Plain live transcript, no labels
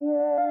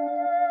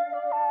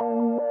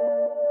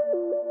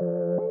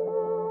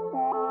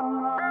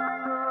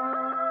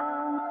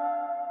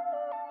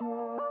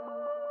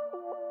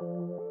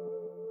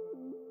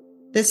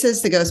This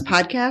is the Ghost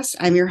Podcast.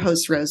 I'm your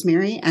host,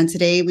 Rosemary, and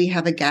today we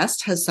have a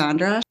guest,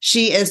 Hassandra.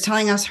 She is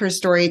telling us her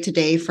story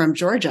today from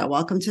Georgia.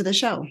 Welcome to the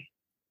show.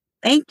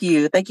 Thank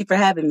you. Thank you for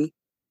having me.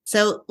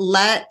 So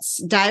let's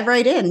dive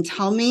right in.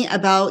 Tell me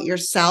about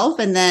yourself,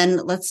 and then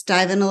let's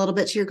dive in a little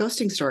bit to your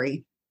ghosting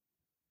story.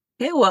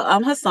 Okay, well,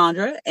 I'm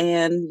Hassandra,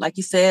 and like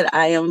you said,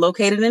 I am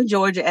located in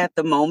Georgia at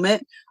the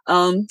moment.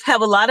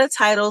 Have a lot of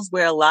titles,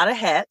 wear a lot of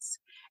hats.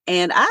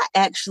 And I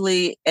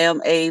actually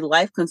am a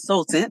life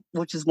consultant,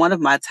 which is one of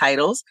my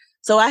titles.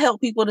 So I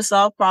help people to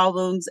solve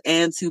problems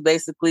and to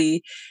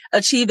basically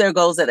achieve their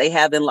goals that they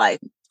have in life.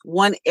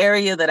 One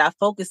area that I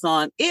focus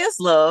on is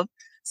love.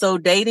 So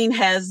dating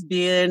has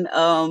been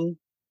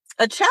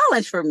a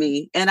challenge for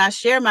me. And I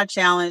share my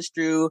challenge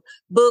through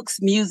books,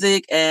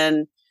 music,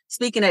 and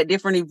speaking at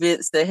different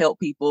events to help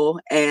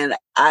people. And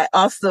I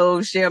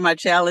also share my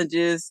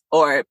challenges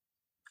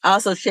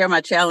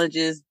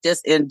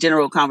just in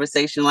general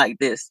conversation like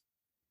this.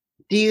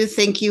 Do you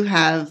think you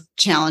have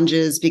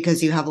challenges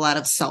because you have a lot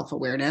of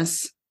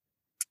self-awareness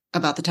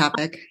about the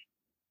topic?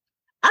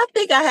 I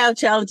think I have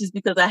challenges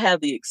because I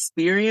have the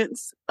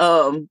experience.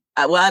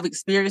 I've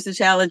experienced the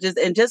challenges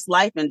and just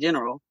life in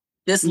general,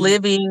 just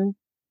living,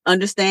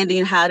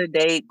 understanding how to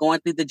date, going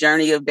through the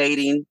journey of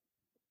dating.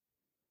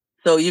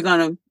 So you're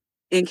going to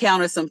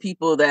encounter some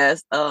people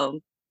that's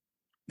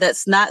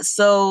not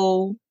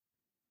so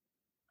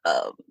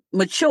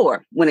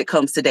mature when it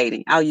comes to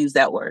dating. I'll use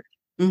that word.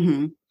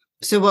 Mm-hmm.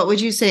 So what would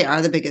you say are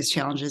the biggest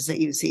challenges that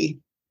you see?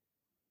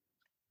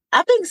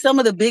 I think some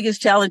of the biggest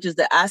challenges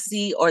that I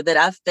see or that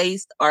I've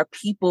faced are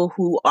people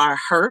who are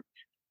hurt,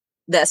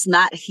 that's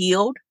not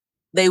healed.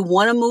 They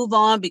want to move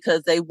on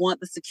because they want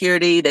the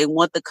security, they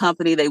want the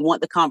company, they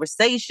want the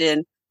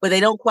conversation, but they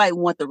don't quite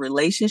want the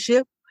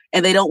relationship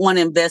and they don't want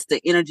to invest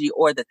the energy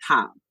or the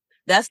time.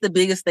 That's the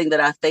biggest thing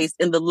that I faced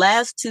in the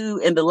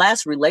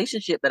last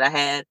relationship that I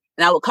had.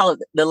 And I would call it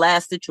the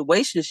last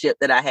situationship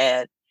that I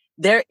had.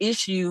 Their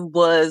issue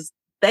was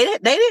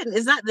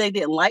it's not that they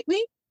didn't like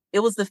me. It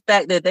was the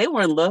fact that they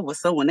were in love with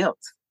someone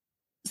else.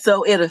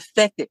 So it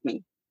affected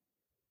me.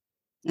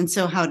 And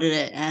so how did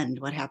it end?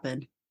 What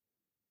happened?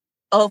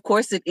 Oh, of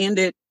course it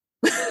ended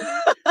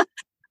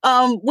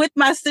with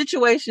my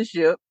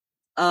situationship.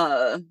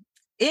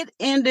 It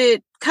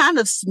ended kind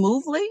of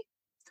smoothly.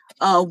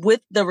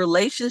 With the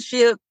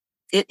relationship,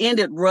 it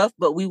ended rough,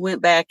 but we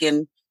went back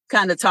and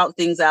kind of talked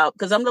things out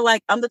because I'm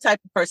the type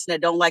of person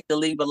that don't like to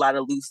leave a lot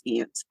of loose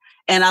ends.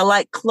 And I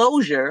like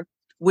closure,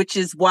 which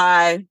is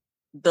why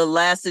the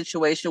last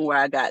situation where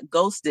I got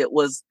ghosted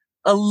was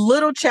a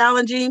little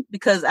challenging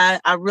because I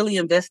really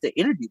invested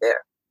energy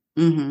there.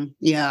 Mm-hmm.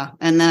 Yeah.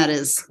 And that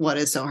is what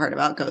is so hard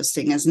about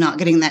ghosting, is not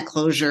getting that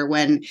closure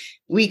when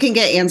we can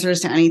get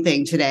answers to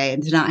anything today,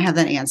 and to not have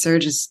that answer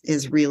just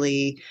is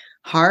really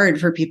hard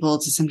for people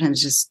to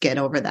sometimes just get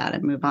over that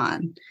and move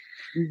on.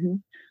 Mm-hmm.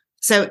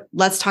 So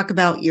let's talk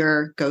about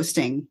your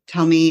ghosting.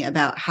 Tell me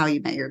about how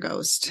you met your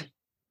ghost.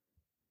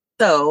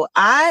 So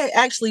I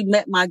actually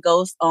met my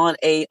ghost on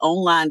a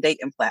online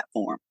dating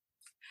platform.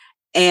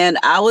 And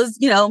I was,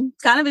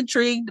 kind of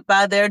intrigued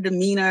by their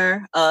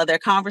demeanor, their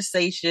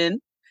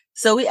conversation.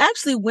 So we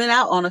actually went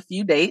out on a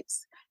few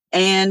dates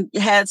and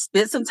had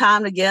spent some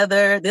time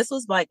together. This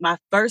was like my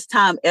first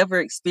time ever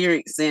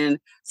experiencing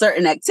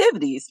certain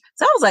activities.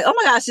 So I was like, oh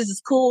my gosh, this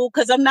is cool.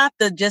 Cause I'm not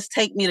the just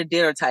take me to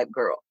dinner type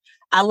girl.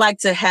 I like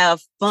to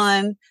have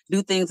fun,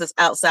 do things that's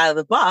outside of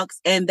the box.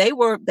 And they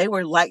were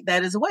like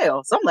that as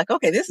well. So I'm like,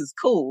 okay, this is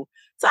cool.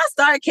 So I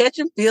started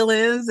catching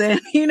feelings and,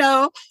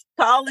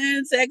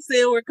 calling,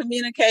 texting, we're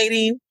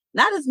communicating,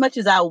 not as much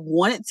as I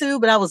wanted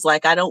to, but I was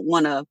like, I don't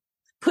want to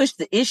push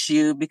the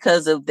issue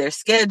because of their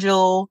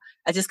schedule.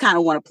 I just kind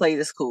of want to play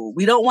this cool.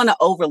 We don't want to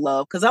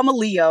overlove because I'm a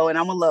Leo and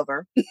I'm a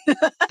lover.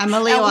 I'm a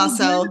Leo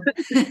also.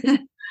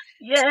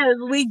 Yes,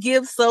 we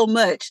give so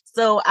much.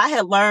 So I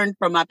had learned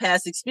from my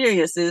past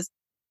experiences,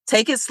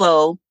 take it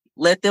slow,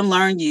 let them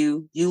learn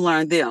you, you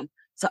learn them.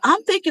 So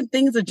I'm thinking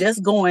things are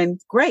just going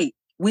great.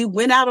 We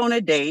went out on a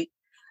date.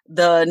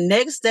 The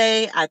next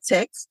day I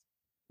text,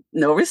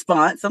 no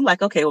response. I'm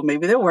like, okay, well,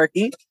 maybe they're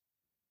working.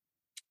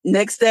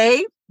 Next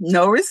day,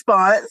 no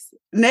response.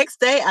 Next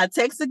day I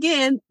text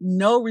again,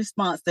 no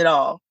response at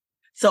all.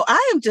 So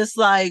I am just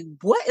like,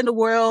 what in the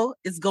world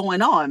is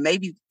going on?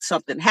 Maybe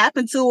something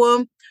happened to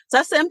them. So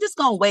I said, I'm just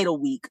going to wait a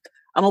week.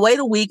 I'm going to wait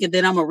a week and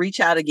then I'm going to reach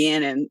out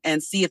again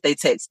and see if they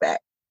text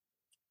back.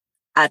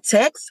 I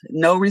text,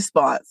 no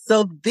response.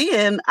 So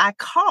then I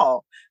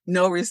call,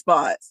 no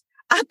response.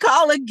 I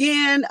call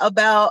again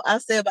about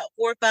 4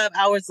 or 5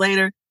 hours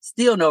later,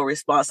 still no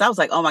response. I was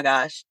like, oh my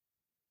gosh,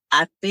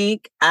 I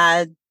think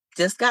I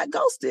just got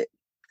ghosted.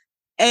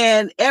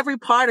 And every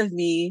part of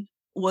me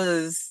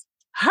was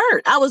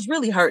hurt. I was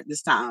really hurt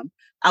this time.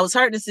 I was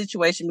hurt in the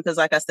situation because,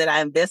 like I said,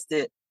 I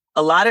invested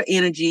a lot of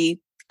energy.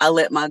 I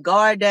let my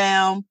guard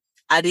down.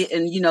 I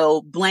didn't,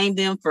 blame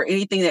them for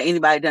anything that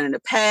anybody done in the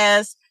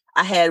past.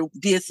 I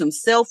did some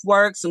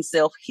self-work, some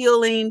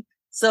self-healing.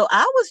 So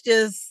I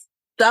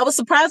was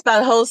surprised by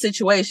the whole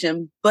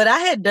situation, but I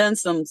had done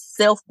some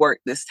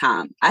self-work this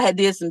time. I had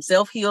did some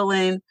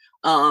self-healing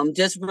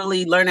just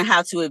really learning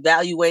how to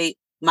evaluate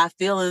my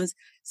feelings.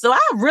 So I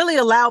really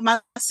allowed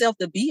myself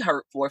to be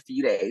hurt for a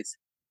few days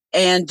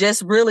and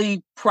just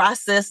really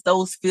process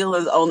those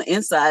feelings on the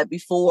inside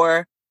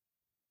before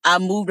I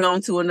moved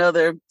on to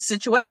another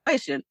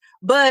situation.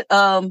 But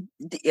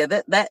yeah,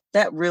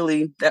 that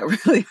really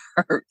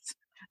hurts.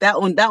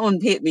 That one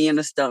hit me in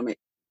the stomach.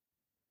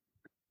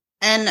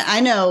 And I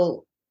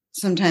know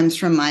sometimes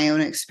from my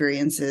own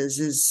experiences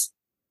is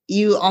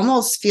you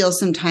almost feel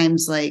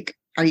sometimes like,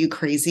 are you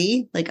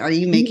crazy? Like, are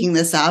you making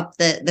this up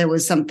that there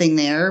was something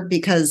there?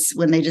 Because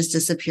when they just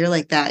disappear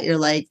like that, you're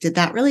like, did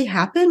that really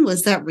happen?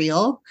 Was that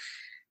real?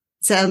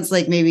 Sounds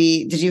like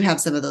maybe, did you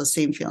have some of those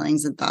same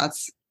feelings and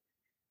thoughts?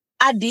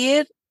 I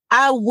did.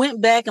 I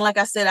went back and like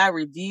I said, I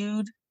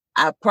reviewed,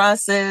 I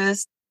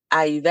processed,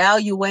 I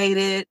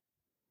evaluated,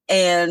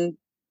 and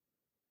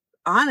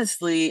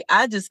honestly,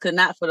 I just could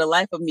not for the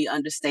life of me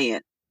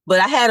understand. But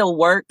I had to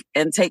work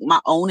and take my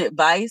own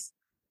advice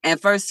and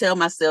first tell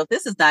myself,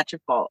 this is not your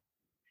fault.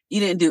 You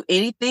didn't do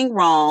anything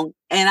wrong.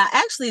 And I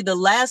actually, the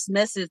last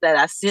message that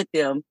I sent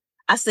them,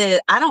 I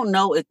said, I don't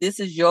know if this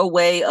is your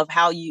way of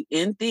how you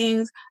end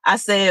things. I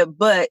said,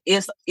 but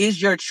it's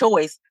your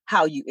choice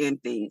how you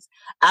end things.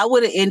 I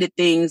would have ended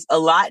things a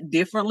lot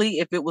differently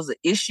if it was an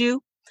issue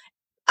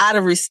out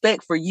of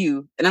respect for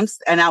you. And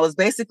I was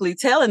basically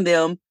telling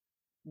them,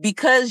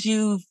 because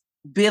you've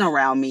been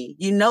around me,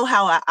 you know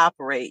how I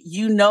operate.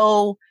 You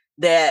know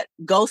that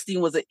ghosting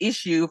was an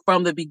issue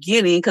from the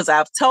beginning because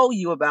I've told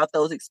you about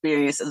those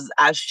experiences.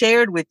 I've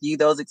shared with you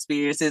those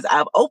experiences.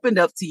 I've opened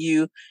up to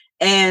you,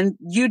 and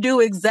you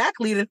do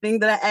exactly the thing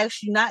that I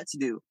asked you not to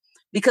do.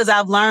 Because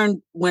I've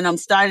learned when I'm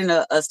starting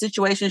a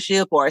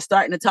situationship or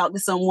starting to talk to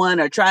someone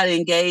or try to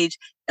engage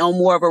on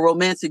more of a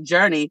romantic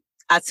journey,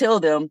 I tell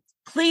them,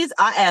 please,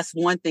 I ask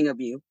one thing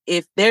of you.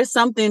 If there's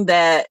something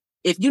that,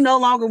 if you no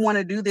longer want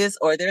to do this,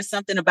 or there's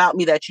something about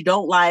me that you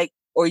don't like,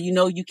 or you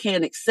know you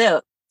can't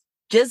accept,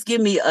 just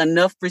give me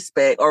enough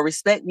respect or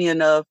respect me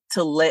enough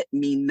to let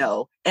me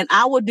know. And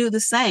I will do the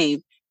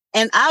same.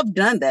 And I've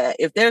done that.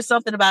 If there's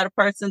something about a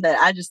person that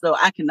I just know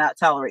I cannot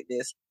tolerate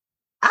this,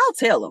 I'll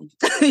tell them.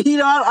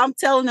 I'm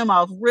telling them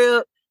off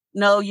rip.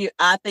 No,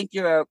 I think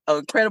you're an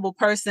incredible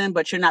person,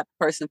 but you're not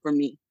the person for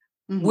me.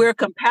 Mm-hmm. We're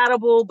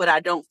compatible, but I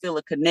don't feel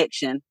a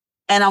connection.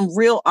 And I'm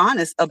real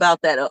honest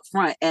about that up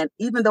front. And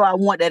even though I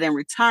want that in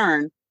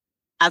return,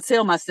 I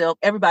tell myself,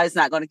 everybody's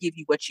not going to give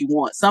you what you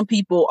want. Some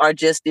people are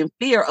just in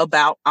fear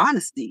about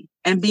honesty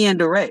and being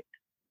direct.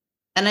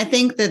 And I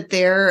think that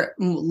they're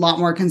a lot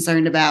more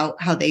concerned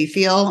about how they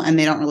feel, and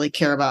they don't really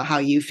care about how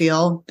you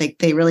feel.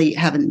 They really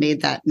haven't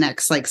made that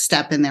next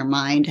step in their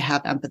mind to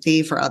have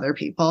empathy for other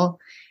people.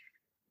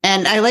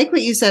 And I like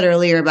what you said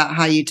earlier about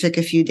how you took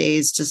a few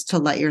days just to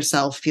let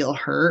yourself feel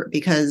hurt,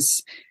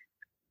 because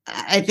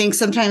I think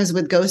sometimes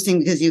with ghosting,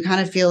 because you kind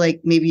of feel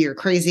like maybe you're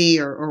crazy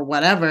or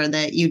whatever,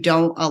 that you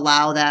don't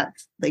allow that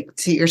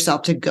to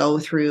yourself to go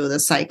through the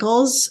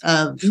cycles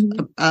of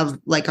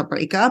like a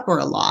breakup or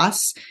a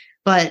loss.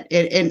 But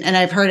and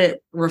I've heard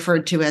it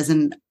referred to as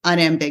an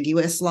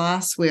unambiguous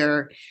loss,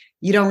 where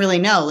you don't really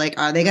know,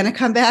 are they going to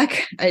come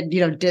back?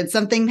 Did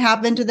something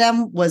happen to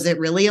them? Was it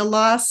really a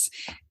loss?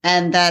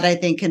 And that, I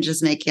think, can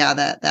just make,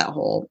 that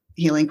whole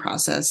healing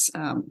process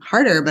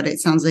harder. But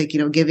it sounds like,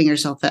 giving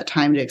yourself that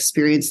time to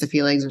experience the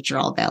feelings, which are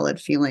all valid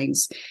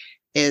feelings,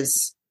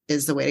 is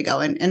the way to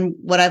go. And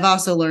what I've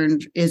also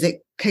learned is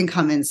it can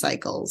come in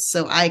cycles.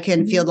 So I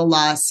can feel the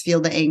loss, feel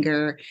the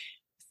anger,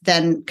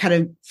 then kind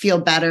of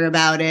feel better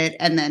about it,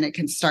 and then it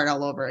can start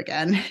all over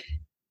again.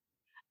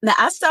 Now,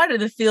 I started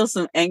to feel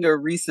some anger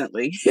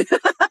recently.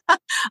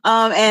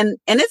 And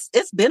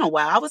it's been a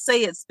while. I would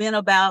say it's been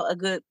about a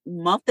good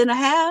month and a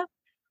half.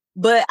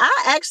 But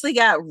I actually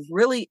got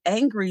really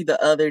angry the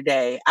other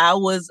day.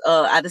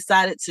 I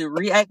decided to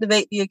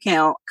reactivate the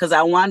account because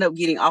I wound up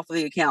getting off of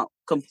the account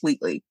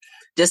completely,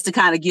 just to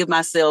kind of give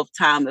myself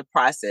time to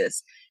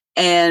process,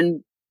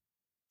 and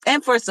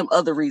for some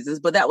other reasons,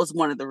 but that was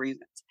one of the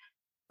reasons.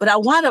 But I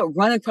wound up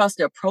running across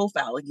their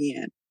profile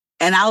again,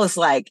 and I was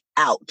like,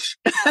 ouch,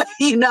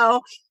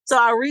 So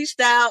I reached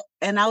out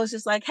and I was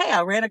just like, hey,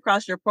 I ran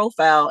across your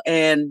profile,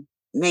 and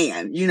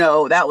man,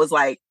 that was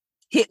like,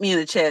 hit me in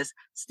the chest.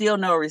 Still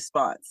no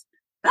response.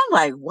 And I'm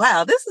like,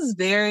 wow, this is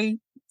very,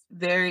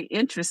 very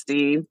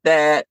interesting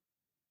that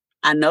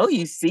I know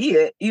you see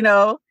it,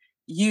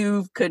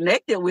 you've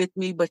connected with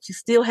me, but you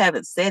still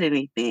haven't said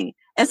anything.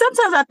 And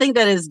sometimes I think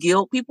that is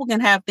guilt. People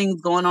can have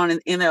things going on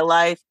in their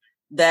life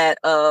that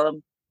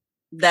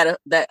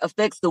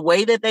affects the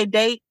way that they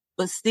date,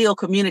 but still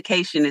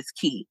communication is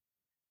key.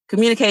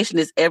 Communication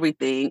is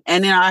everything.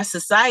 And in our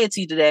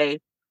society today,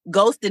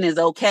 ghosting is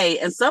okay.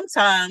 And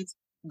sometimes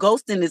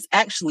ghosting is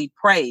actually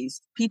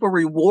praised. People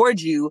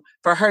reward you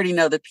for hurting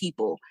other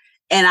people.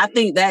 And I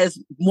think that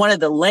is one of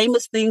the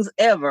lamest things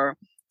ever,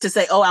 to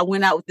say, oh, I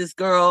went out with this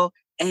girl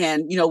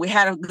and, we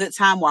had a good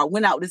time, or I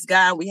went out with this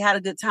guy, we had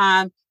a good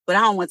time, but I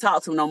don't want to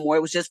talk to him no more.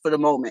 It was just for the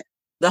moment.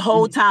 The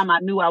whole time I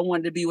knew I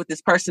wanted to be with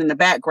this person in the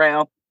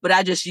background, but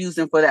I just used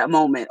them for that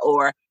moment.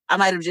 Or I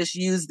might have just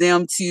used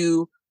them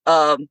to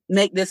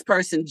make this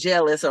person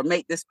jealous or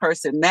make this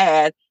person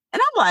mad.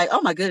 And I'm like,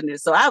 oh my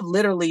goodness. So I've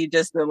literally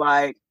just been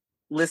like,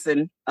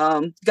 listen,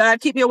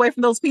 God, keep me away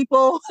from those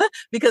people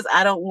because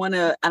I don't want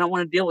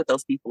to deal with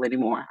those people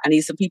anymore. I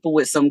need some people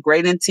with some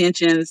great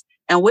intentions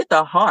and with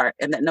a heart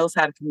and that knows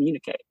how to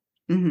communicate.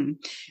 Mm-hmm.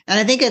 And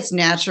I think it's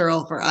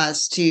natural for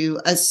us to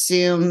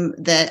assume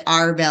that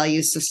our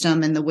value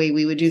system and the way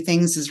we would do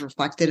things is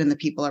reflected in the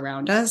people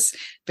around us.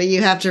 But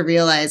you have to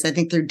realize, I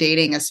think through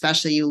dating,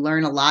 especially, you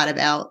learn a lot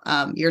about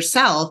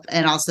yourself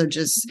and also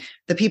just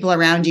the people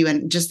around you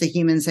and just the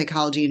human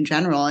psychology in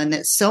general. And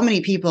that so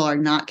many people are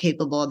not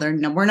capable.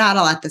 We're not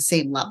all at the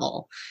same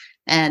level.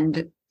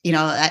 And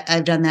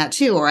I've done that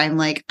too, or I'm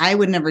like, I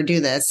would never do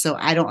this. So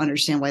I don't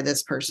understand why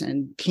this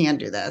person can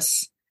do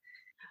this.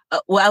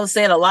 Well, I was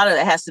saying a lot of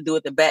it has to do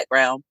with the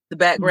background,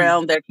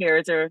 their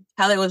character,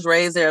 how they was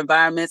raised, their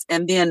environments,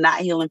 and then not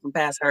healing from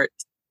past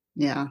hurts.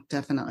 Yeah,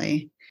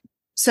 definitely.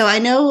 So I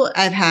know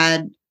I've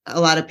had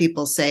a lot of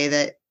people say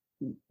that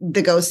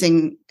the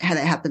ghosting, how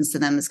that happens to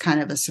them is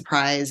kind of a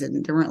surprise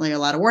and there weren't really a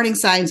lot of warning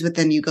signs, but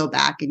then you go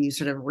back and you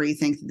sort of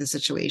rethink the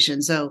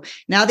situation. So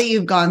now that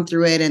you've gone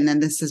through it and then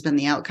this has been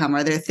the outcome,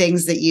 are there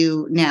things that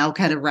you now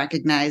kind of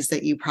recognize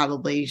that you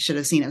probably should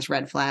have seen as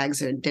red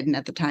flags or didn't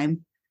at the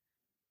time?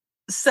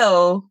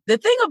 So the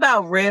thing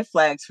about red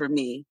flags for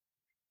me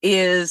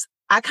is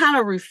I kind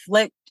of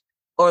reflect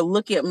or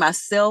look at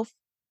myself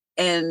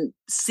and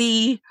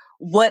see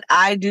what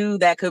I do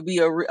that could be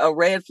a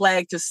red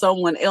flag to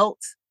someone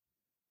else.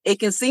 It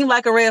can seem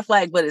like a red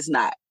flag, but it's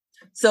not.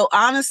 So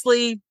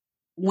honestly,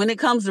 when it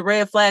comes to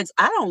red flags,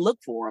 I don't look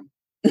for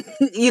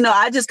them.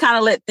 I just kind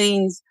of let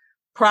things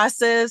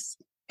process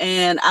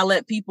and I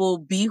let people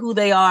be who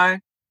they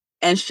are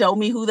and show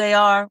me who they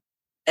are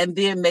and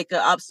then make an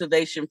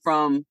observation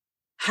from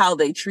how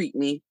they treat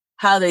me,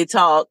 how they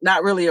talk,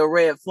 not really a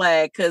red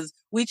flag because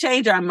we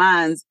change our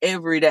minds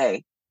every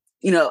day,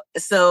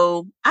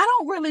 so I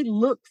don't really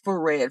look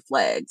for red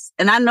flags.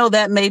 And I know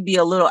that may be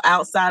a little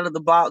outside of the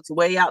box,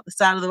 way out the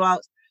side of the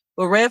box,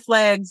 but red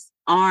flags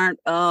aren't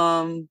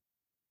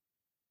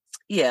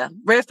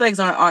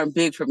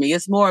big for me.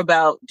 It's more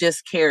about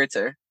just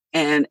character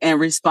and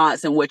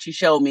response and what you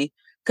show me.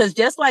 Because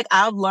just like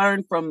I've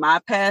learned from my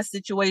past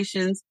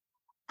situations,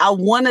 I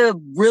want to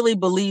really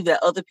believe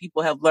that other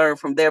people have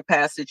learned from their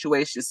past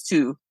situations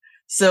too.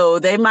 So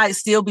they might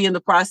still be in the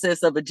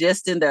process of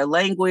adjusting their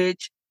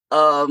language.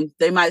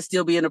 They might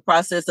still be in the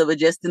process of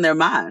adjusting their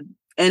mind.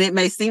 And it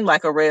may seem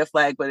like a red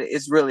flag, but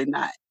it's really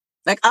not.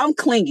 Like I'm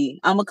clingy.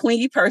 I'm a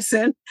clingy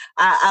person.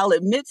 I'll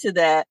admit to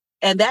that.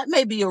 And that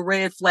may be a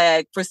red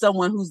flag for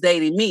someone who's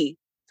dating me.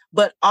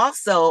 But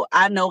also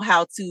I know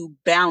how to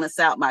balance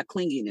out my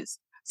clinginess.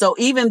 So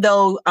even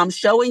though I'm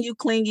showing you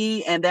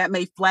clingy and that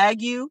may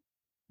flag you,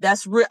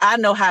 I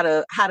know how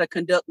to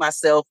conduct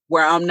myself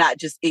where I'm not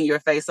just in your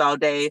face all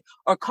day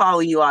or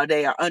calling you all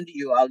day or under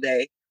you all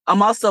day.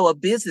 I'm also a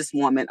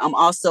businesswoman. I'm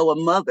also a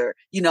mother.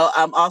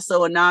 I'm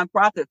also a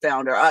nonprofit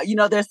founder.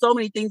 There's so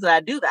many things that I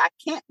do that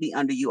I can't be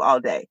under you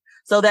all day.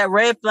 So that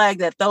red flag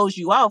that throws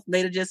you off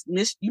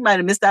you might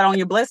have missed out on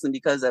your blessing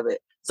because of it.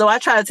 So I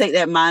try to take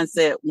that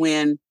mindset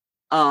when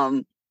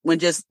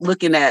just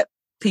looking at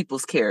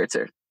people's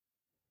character.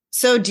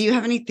 So do you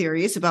have any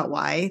theories about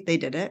why they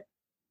did it?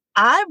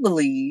 I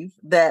believe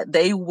that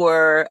they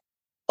were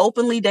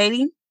openly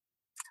dating.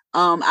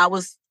 I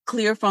was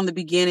clear from the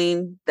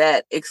beginning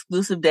that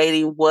exclusive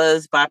dating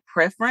was by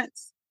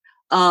preference.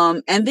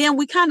 And then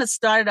we kind of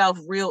started off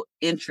real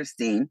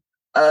interesting.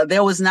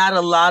 There was not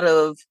a lot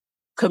of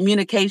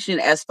communication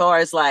as far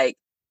as like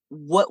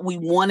what we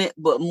wanted,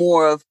 but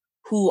more of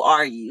who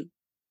are you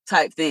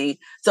type thing.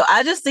 So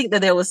I just think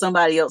that there was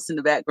somebody else in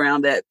the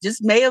background that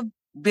just may have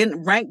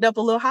been ranked up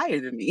a little higher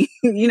than me.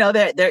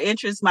 Their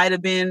interests might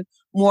have been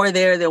more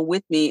there than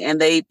with me, and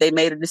they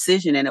made a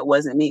decision and it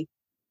wasn't me.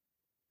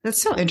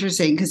 That's so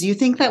interesting because you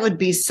think that would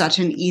be such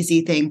an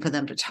easy thing for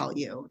them to tell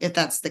you if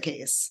that's the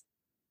case.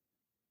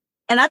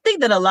 And I think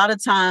that a lot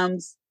of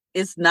times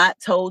it's not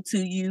told to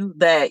you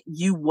that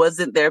you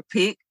wasn't their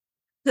pick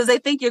because they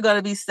think you're going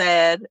to be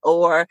sad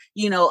or,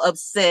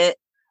 upset.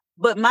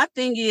 But my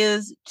thing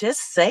is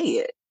just say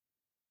it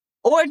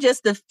or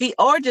just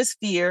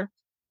fear,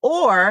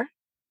 or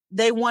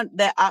they want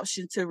that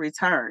option to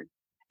return.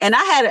 And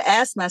I had to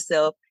ask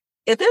myself,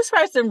 if this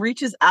person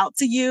reaches out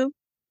to you,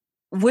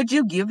 would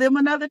you give them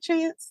another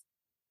chance?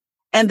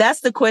 And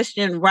that's the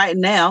question right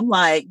now. I'm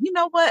like, you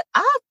know what?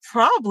 I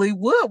probably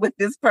would with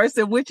this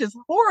person, which is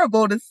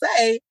horrible to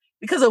say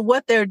because of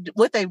what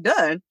they've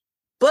done.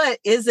 But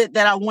is it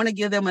that I want to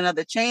give them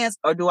another chance,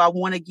 or do I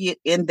want to get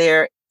in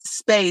their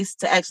space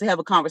to actually have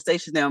a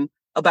conversation with them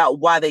about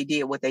why they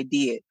did what they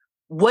did?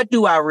 What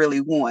do I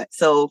really want?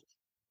 So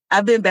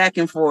I've been back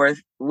and forth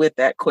with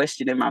that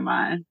question in my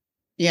mind.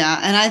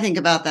 Yeah. And I think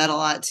about that a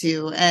lot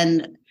too.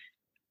 And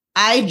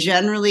I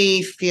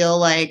generally feel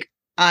like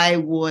I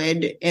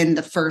would in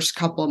the first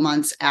couple of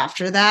months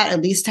after that,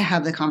 at least to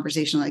have the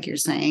conversation like you're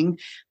saying.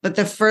 But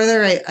the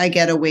further I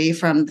get away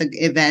from the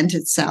event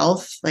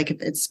itself, like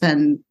if it's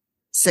been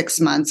 6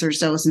 months or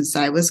so since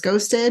I was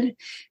ghosted,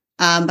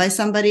 by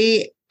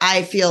somebody,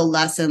 I feel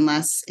less and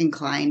less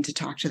inclined to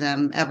talk to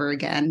them ever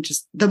again.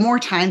 Just the more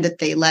time that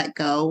they let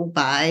go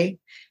by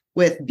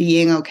with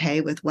being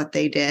okay with what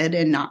they did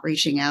and not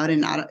reaching out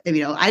and not,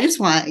 I just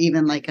want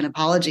even like an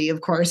apology.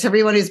 Of course,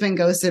 everyone who's been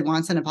ghosted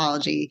wants an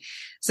apology.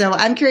 So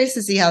I'm curious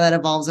to see how that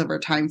evolves over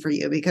time for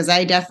you, because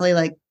I definitely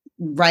like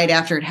right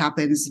after it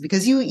happens,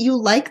 because you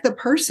like the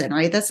person,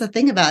 right? That's the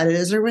thing about it,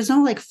 is there was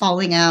no like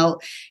falling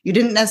out. You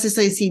didn't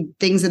necessarily see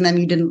things in them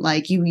you didn't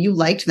like. You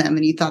liked them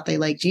and you thought they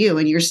liked you,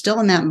 and you're still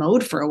in that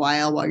mode for a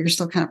while you're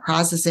still kind of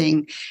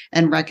processing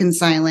and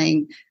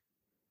reconciling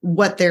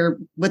what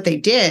they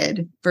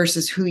did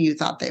versus who you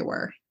thought they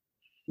were.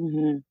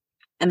 Mm-hmm.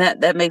 And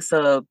that makes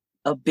a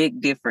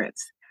big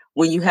difference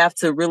when you have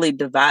to really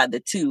divide the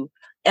two.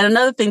 And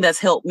another thing that's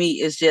helped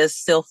me is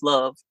just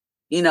self-love.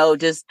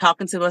 Just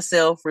talking to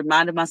myself,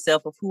 reminding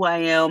myself of who I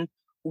am,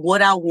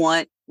 what I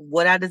want,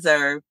 what I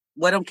deserve,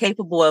 what I'm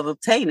capable of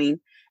obtaining,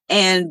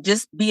 and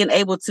just being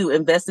able to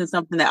invest in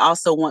something that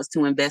also wants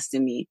to invest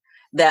in me,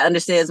 that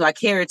understands my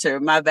character,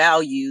 my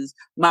values,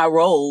 my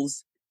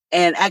roles,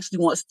 and actually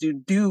wants to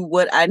do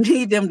what I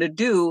need them to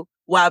do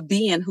while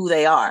being who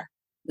they are,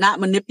 not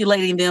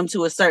manipulating them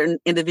to a certain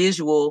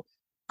individual.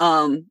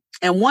 And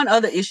one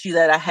other issue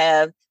that I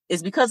have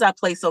is because I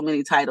play so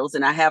many titles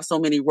and I have so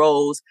many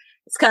roles,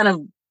 it's kind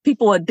of,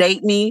 people will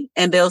date me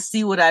and they'll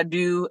see what I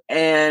do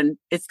and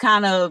it's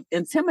kind of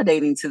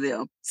intimidating to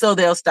them. So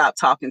they'll stop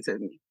talking to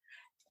me.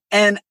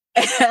 And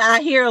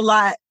I hear a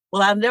lot,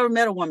 well, I've never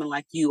met a woman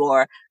like you,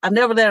 or I've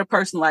never met a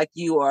person like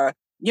you, or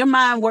your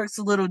mind works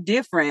a little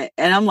different.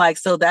 And I'm like,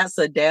 so that's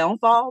a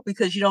downfall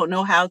because you don't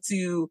know how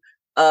to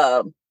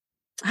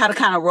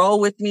kind of roll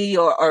with me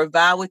or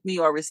vibe with me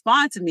or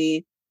respond to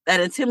me. That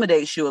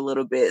intimidates you a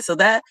little bit. So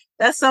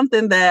that's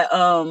something that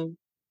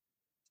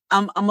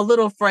I'm a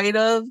little afraid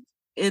of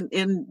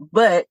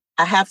but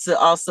I have to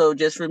also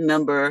just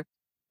remember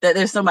that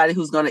there's somebody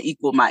who's going to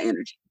equal my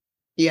energy.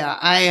 Yeah,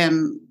 I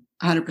am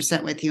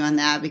 100% with you on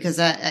that, because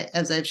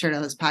as I've shared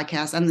on this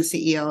podcast, I'm the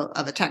CEO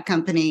of a tech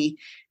company,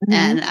 mm-hmm.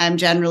 and I'm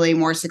generally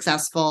more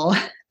successful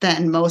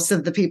than most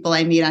of the people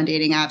I meet on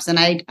dating apps. And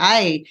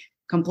I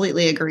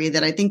completely agree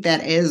that I think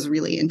that is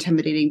really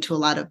intimidating to a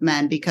lot of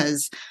men,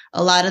 because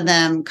a lot of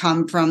them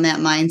come from that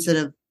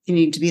mindset of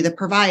needing to be the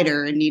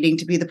provider and needing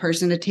to be the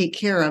person to take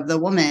care of the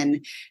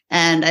woman.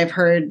 And I've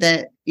heard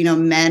that,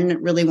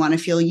 men really want to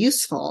feel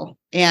useful,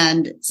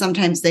 and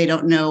sometimes they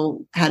don't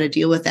know how to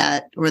deal with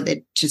that, or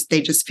they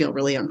just feel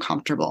really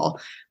uncomfortable.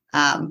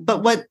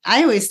 But what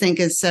I always think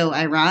is so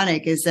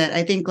ironic is that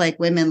I think like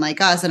women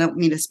like us, I don't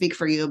mean to speak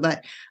for you,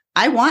 but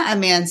I want a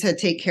man to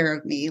take care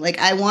of me. Like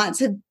I want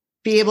to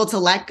be able to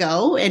let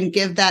go and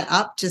give that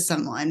up to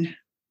someone.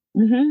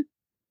 Mm-hmm.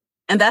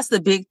 And that's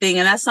the big thing.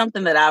 And that's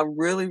something that I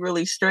really,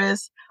 really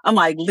stress. I'm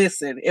like,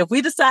 listen, if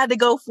we decide to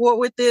go forward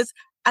with this,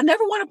 I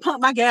never want to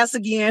pump my gas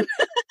again.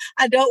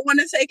 I don't want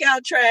to take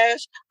out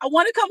trash. I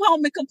want to come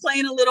home and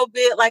complain a little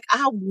bit. Like,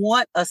 I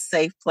want a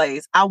safe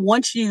place. I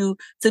want you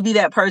to be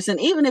that person,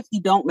 even if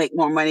you don't make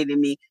more money than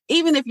me,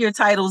 even if your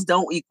titles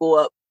don't equal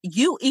up.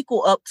 You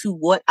equal up to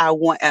what I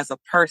want as a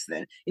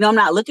person. I'm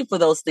not looking for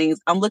those things.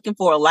 I'm looking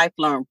for a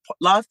lifelong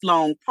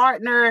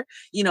partner,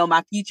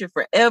 my future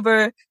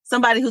forever,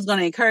 somebody who's going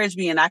to encourage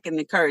me and I can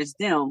encourage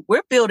them.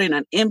 We're building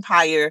an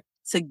empire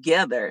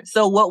together.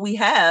 So what we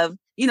have,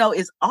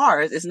 is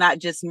ours. It's not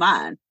just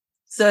mine.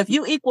 So if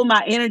you equal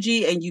my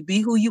energy and you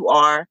be who you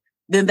are,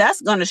 then that's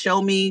going to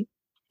show me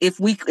if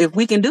we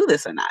can do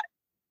this or not.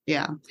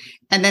 Yeah.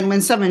 And then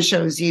when someone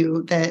shows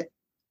you that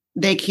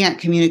they can't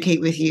communicate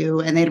with you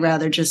and they'd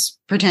rather just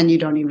pretend you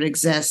don't even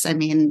exist, I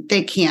mean,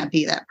 they can't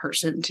be that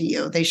person to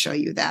you. They show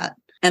you that.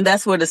 And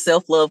that's where the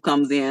self-love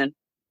comes in.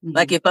 Mm-hmm.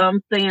 Like if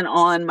I'm saying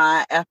on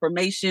my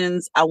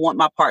affirmations, I want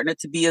my partner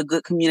to be a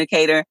good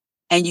communicator,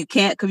 and you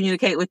can't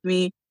communicate with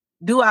me,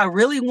 do I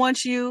really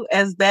want you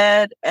as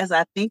bad as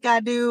I think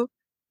I do?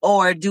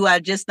 Or do I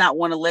just not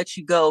want to let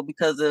you go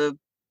because of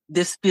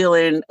this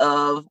feeling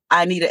of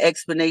I need an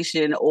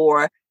explanation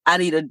or I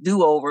need a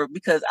do-over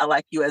because I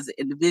like you as an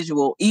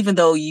individual, even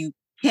though you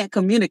can't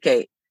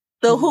communicate?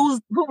 So mm-hmm.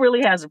 who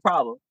really has a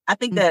problem? I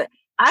think mm-hmm. that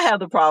I have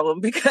the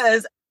problem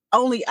because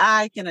only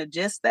I can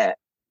adjust that.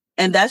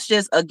 And that's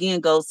just,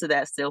 again, goes to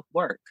that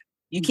self-work.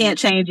 You mm-hmm. can't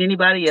change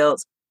anybody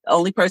else. The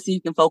only person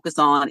you can focus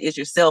on is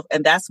yourself.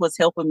 And that's what's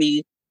helping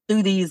me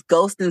through these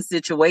ghosting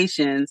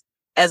situations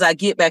as I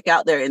get back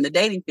out there in the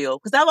dating field.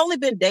 Because I've only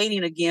been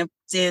dating again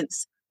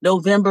since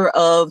November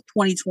of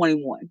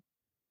 2021.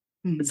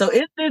 Mm-hmm. So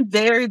it's been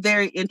very,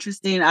 very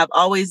interesting. I've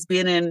always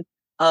been in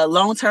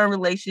long-term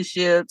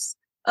relationships,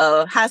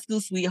 high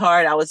school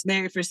sweetheart. I was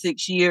married for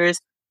 6 years.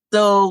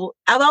 So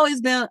I've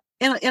always been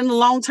in a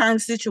long-term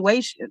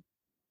situation.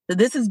 So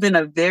this has been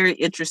a very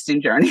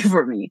interesting journey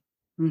for me.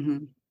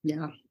 Mm-hmm.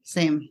 Yeah,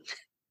 same.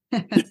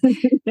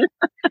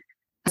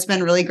 It's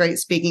been really great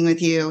speaking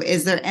with you.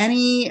 Is there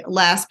any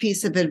last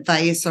piece of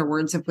advice or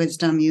words of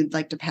wisdom you'd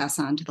like to pass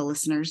on to the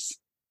listeners?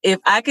 If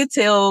I could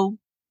tell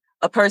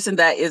a person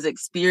that is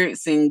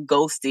experiencing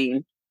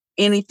ghosting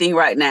anything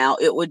right now,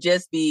 it would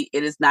just be,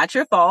 it is not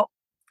your fault.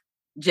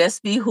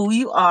 Just be who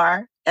you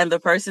are, and the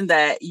person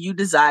that you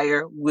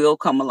desire will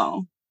come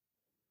along.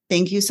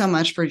 Thank you so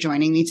much for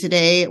joining me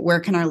today. Where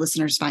can our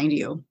listeners find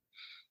you?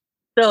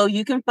 So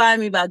you can find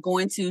me by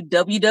going to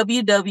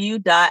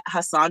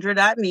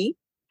www.hasandra.me.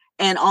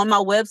 And on my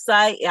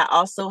website, I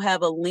also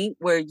have a link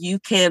where you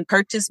can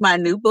purchase my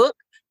new book,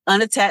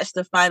 Unattached: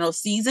 The Final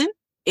Season.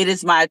 It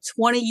is my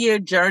 20-year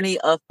journey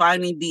of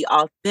finding the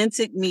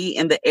authentic me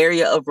in the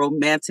area of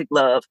romantic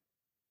love.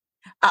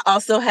 I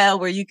also have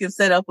where you can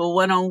set up a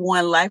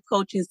one-on-one life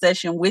coaching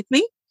session with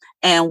me,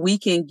 and we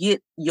can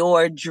get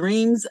your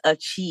dreams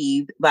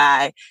achieved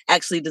by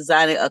actually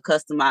designing a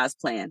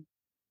customized plan.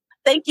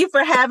 Thank you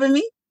for having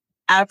me.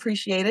 I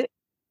appreciate it.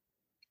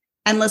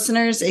 And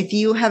listeners, if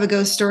you have a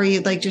ghost story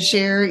you'd like to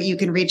share, you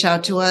can reach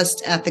out to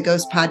us at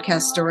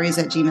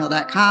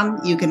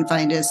theghostpodcaststories@gmail.com. You can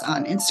find us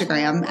on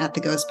Instagram at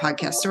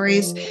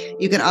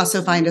theghostpodcaststories. You can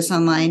also find us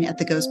online at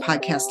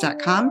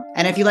theghostpodcast.com.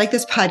 And if you like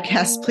this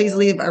podcast, please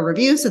leave a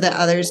review so that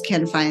others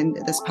can find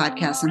this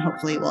podcast, and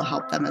hopefully it will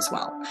help them as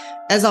well.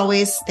 As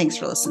always, thanks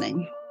for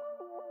listening.